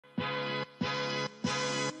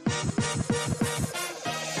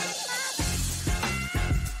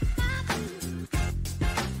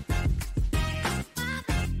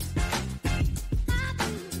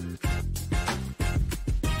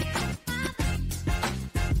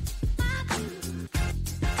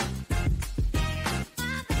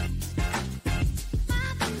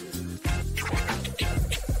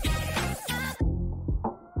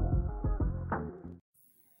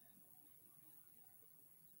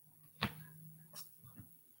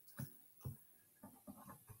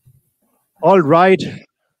All right.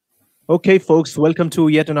 Okay, folks, welcome to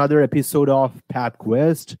yet another episode of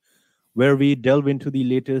PathQuest, where we delve into the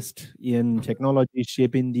latest in technology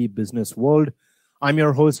shaping the business world. I'm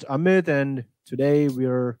your host, Amit, and today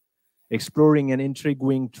we're exploring an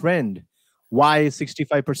intriguing trend: why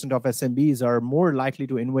 65% of SMBs are more likely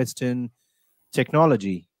to invest in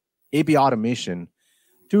technology, AP automation.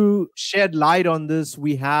 To shed light on this,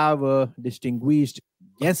 we have a distinguished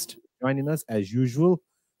guest joining us as usual,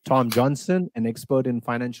 Tom Johnson, an expert in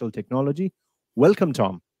financial technology. Welcome,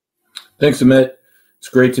 Tom. Thanks, Amit. It's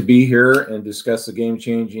great to be here and discuss the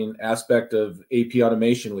game-changing aspect of AP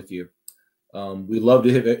automation with you. We'd love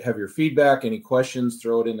to have your feedback. Any questions,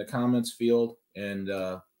 throw it in the comments field, and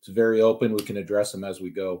it's very open. We can address them as we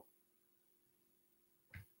go.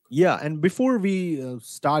 Yeah, and before we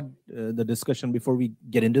start the discussion, before we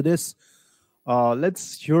get into this,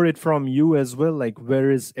 let's hear it from you as well. Like,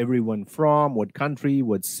 where is everyone from? What country?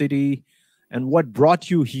 What city? And what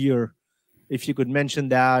brought you here? If you could mention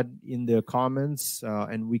that in the comments,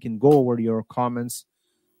 and we can go over your comments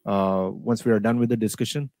once we are done with the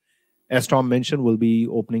discussion. As Tom mentioned, we'll be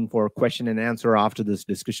opening for question and answer after this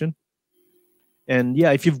discussion. And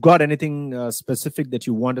yeah, if you've got anything specific that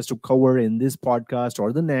you want us to cover in this podcast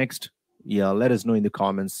or the next, yeah, let us know in the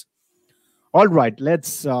comments. All right,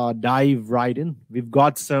 let's dive right in. We've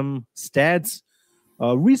got some stats.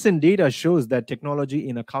 Recent data shows that technology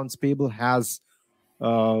in accounts payable has,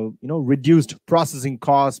 reduced processing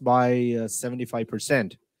costs by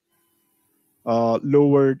 75%,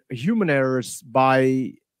 lowered human errors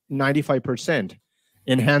by 95%,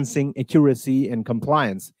 enhancing accuracy and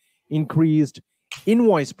compliance, increased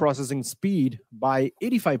invoice processing speed by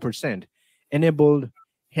 85%, enabled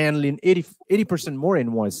handling 80% more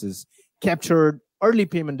invoices, captured early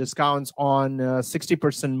payment discounts on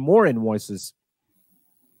 60% more invoices,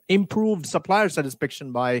 improved supplier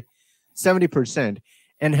satisfaction by 70%,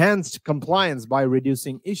 enhanced compliance by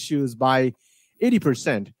reducing issues by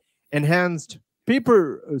 80%,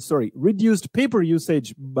 reduced paper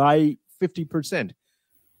usage by 50%,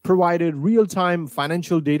 provided real-time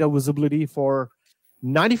financial data visibility for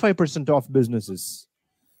 95% of businesses.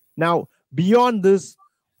 Now, beyond this,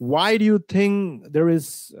 why do you think there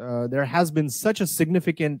has been such a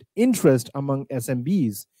significant interest among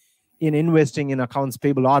SMBs in investing in accounts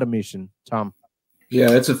payable automation, Tom? Yeah,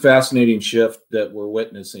 it's a fascinating shift that we're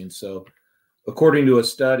witnessing. So, according to a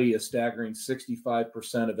study, a staggering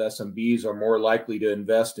 65% of SMBs are more likely to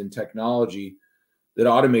invest in technology that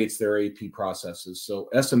automates their AP processes. So,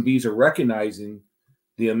 SMBs are recognizing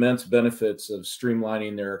the immense benefits of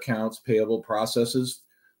streamlining their accounts payable processes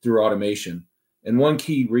through automation. And one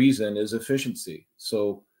key reason is efficiency.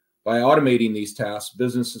 So by automating these tasks,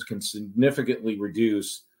 businesses can significantly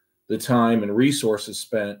reduce the time and resources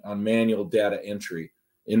spent on manual data entry,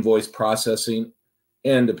 invoice processing,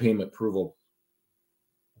 and the payment approval.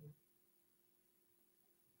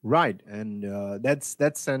 Right, and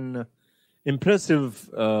that's an impressive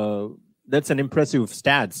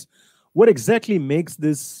stats. What exactly makes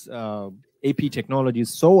this AP technology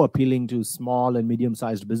so appealing to small and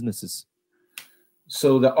medium-sized businesses?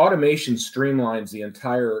 So the automation streamlines the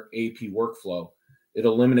entire AP workflow. It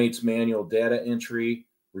eliminates manual data entry,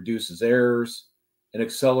 reduces errors, and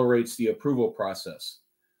accelerates the approval process.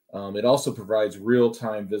 It also provides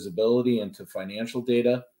real-time visibility into financial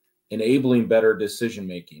data, enabling better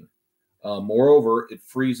decision-making. Moreover, it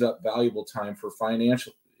frees up valuable time for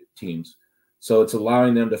financial teams. So it's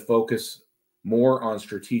allowing them to focus more on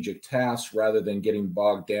strategic tasks rather than getting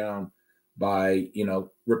bogged down by,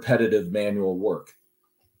 repetitive manual work.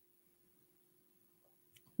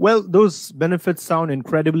 Well, those benefits sound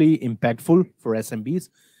incredibly impactful for SMBs.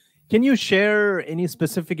 Can you share any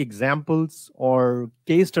specific examples or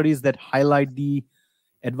case studies that highlight the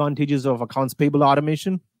advantages of accounts payable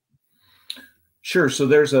automation? Sure. So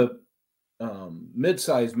there's a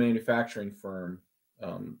mid-sized manufacturing firm.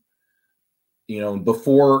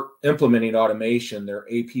 Before implementing automation, their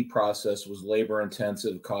AP process was labor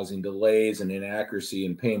intensive, causing delays and inaccuracy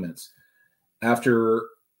in payments. After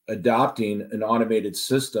adopting an automated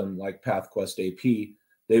system like PathQuest AP,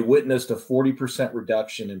 they witnessed a 40%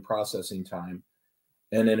 reduction in processing time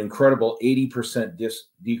and an incredible 80%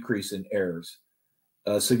 decrease in errors,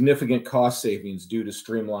 significant cost savings due to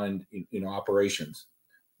streamlined operations.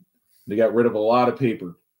 They got rid of a lot of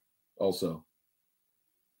paper also.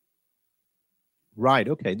 Right.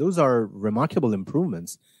 Okay. Those are remarkable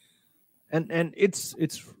improvements, and it's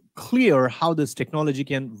clear how this technology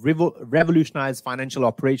can revolutionize financial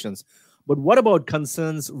operations. But what about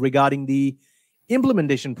concerns regarding the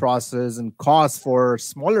implementation process and costs for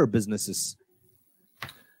smaller businesses?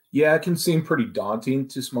 Yeah, it can seem pretty daunting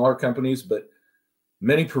to smaller companies, but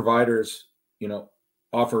many providers,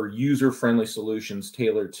 offer user-friendly solutions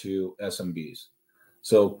tailored to SMBs.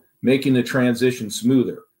 So making the transition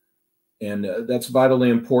smoother. And that's vitally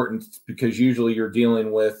important because usually you're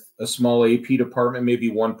dealing with a small AP department,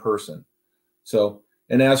 maybe one person. So,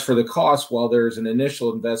 and as for the cost, while there's an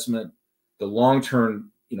initial investment, the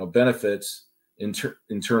long-term, benefits in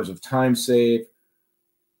terms of time save,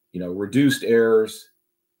 reduced errors,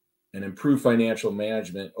 and improved financial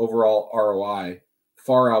management, overall ROI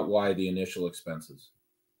far outweigh the initial expenses.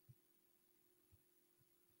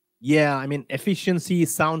 Yeah, I mean, efficiency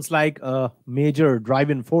sounds like a major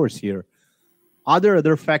driving force here. Are there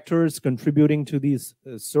other factors contributing to these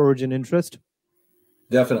surge in interest?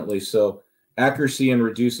 Definitely. So accuracy and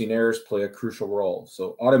reducing errors play a crucial role.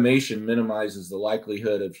 So automation minimizes the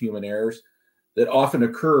likelihood of human errors that often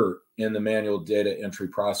occur in the manual data entry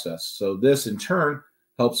process. So this in turn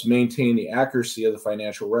helps maintain the accuracy of the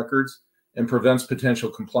financial records and prevents potential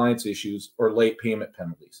compliance issues or late payment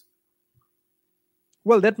penalties.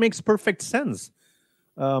 Well, that makes perfect sense.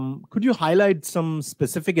 Could you highlight some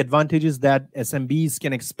specific advantages that SMBs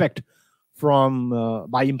can expect from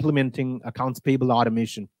by implementing accounts payable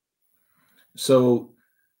automation? So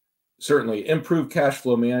certainly improved cash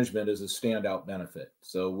flow management is a standout benefit.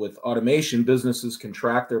 So with automation, businesses can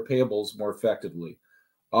track their payables more effectively,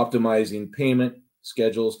 optimizing payment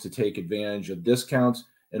schedules to take advantage of discounts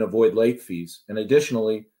and avoid late fees. And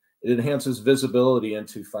additionally, it enhances visibility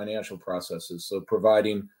into financial processes, so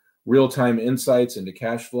providing real-time insights into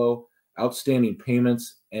cash flow, outstanding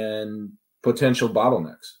payments, and potential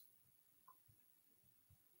bottlenecks.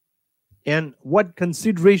 And what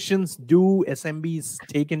considerations do SMBs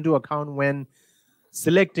take into account when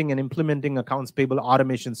selecting and implementing accounts payable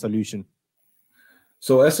automation solution?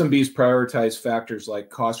 So SMBs prioritize factors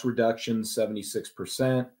like cost reduction,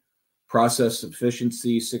 76%, process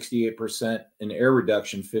efficiency, 68%, and error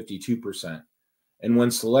reduction, 52%. And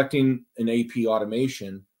when selecting an AP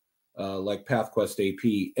automation, like PathQuest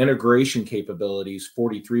AP, integration capabilities,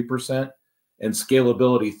 43%, and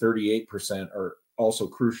scalability, 38%, are also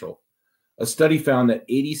crucial. A study found that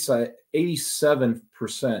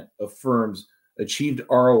 87% of firms achieved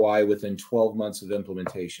ROI within 12 months of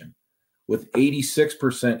implementation, with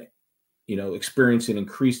 86%, experiencing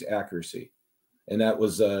increased accuracy. And that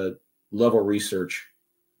was level research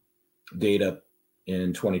data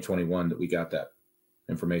in 2021 that we got that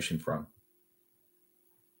information from.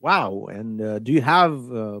 Wow. And do you have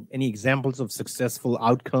any examples of successful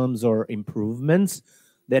outcomes or improvements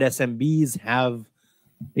that SMBs have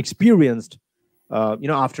experienced,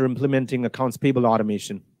 after implementing accounts payable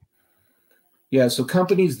automation? Yeah, so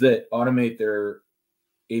companies that automate their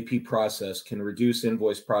AP process can reduce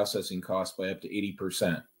invoice processing costs by up to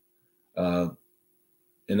 80%.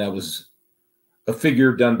 And that was a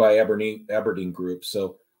figure done by Aberdeen Group.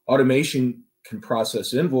 So automation can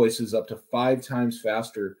process invoices up to 5 times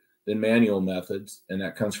faster than manual methods, and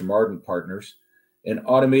that comes from Ardent Partners. And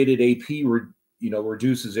automated AP,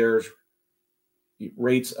 reduces errors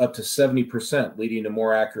rates up to 70%, leading to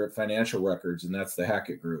more accurate financial records, and that's the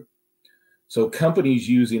Hackett Group. So companies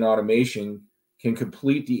using automation can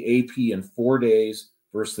complete the AP in 4 days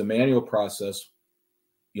versus the manual process,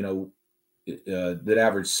 that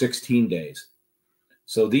averaged 16 days.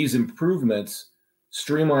 So these improvements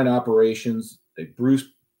streamline operations, they boost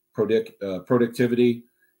productivity,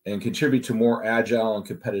 and contribute to more agile and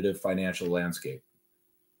competitive financial landscape.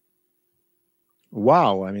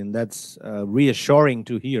 Wow. I mean, that's reassuring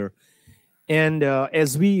to hear. And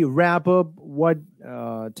as we wrap up,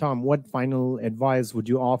 Tom, what final advice would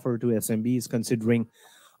you offer to SMBs considering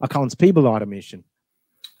accounts payable automation?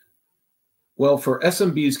 Well, for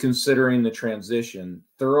SMBs considering the transition,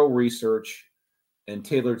 thorough research and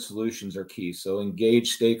tailored solutions are key. So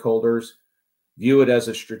engage stakeholders, view it as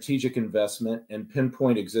a strategic investment, and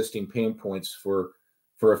pinpoint existing pain points for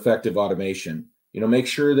effective automation. Make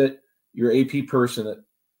sure that your AP person that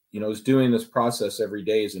is doing this process every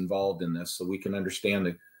day is involved in this, so we can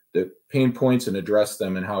understand the pain points and address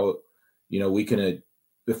them, and how we can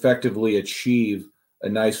effectively achieve a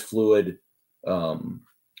nice fluid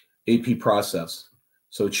AP process.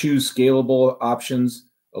 So choose scalable options,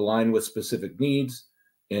 align with specific needs,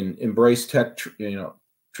 and embrace tech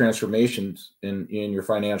transformations in your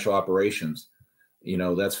financial operations.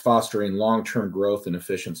 That's fostering long-term growth and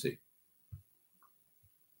efficiency.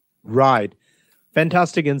 Right.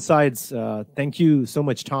 Fantastic insights. Thank you so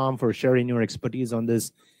much, Tom, for sharing your expertise on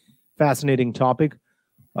this fascinating topic.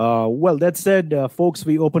 Well, that said, folks,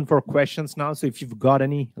 we open for questions now. So if you've got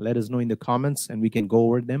any, let us know in the comments and we can go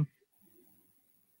over them.